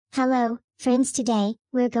Hello, friends. Today,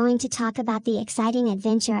 we're going to talk about the exciting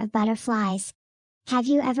adventure of butterflies. Have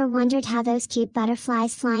you ever wondered how those cute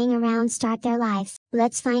butterflies flying around start their lives?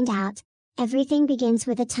 Let's find out. Everything begins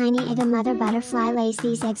with a tiny egg. A mother butterfly lays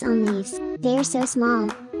these eggs on leaves. They are so small,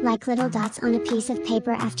 like little dots on a piece of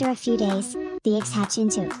paper. After a few days, the eggs hatch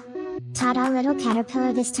into ta-da, little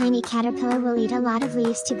caterpillar. This tiny caterpillar will eat a lot of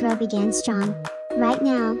leaves to grow big strong. Right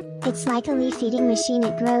now, it's like a leaf-eating machine.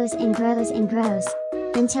 It grows and grows and grows,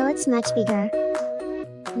 until it's much bigger.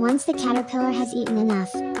 Once the caterpillar has eaten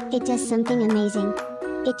enough, it does something amazing.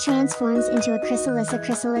 It transforms into a chrysalis. A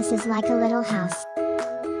chrysalis is like a little house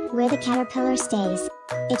where the caterpillar stays.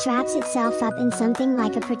 It wraps itself up in something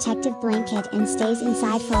like a protective blanket and stays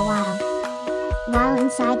inside for a while. While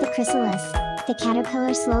inside the chrysalis, the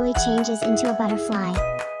caterpillar slowly changes into a butterfly.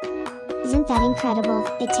 Isn't that incredible?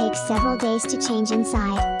 It takes several days to change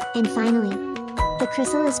inside, and finally, the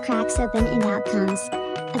chrysalis cracks open and out comes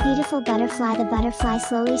a beautiful butterfly. The butterfly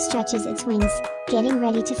slowly stretches its wings, getting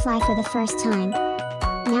ready to fly for the first time.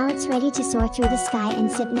 Now it's ready to soar through the sky and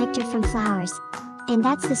sip nectar from flowers. And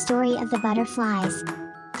that's the story of the butterflies.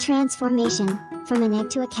 Transformation, from an egg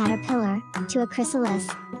to a caterpillar, to a chrysalis,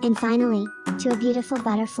 and finally, to a beautiful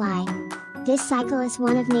butterfly. This cycle is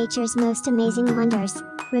one of nature's most amazing wonders.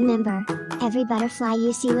 Remember, every butterfly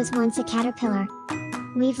you see was once a caterpillar.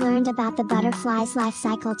 We've learned about the butterfly's life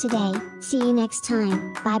cycle today. See you next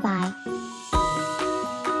time. Bye bye.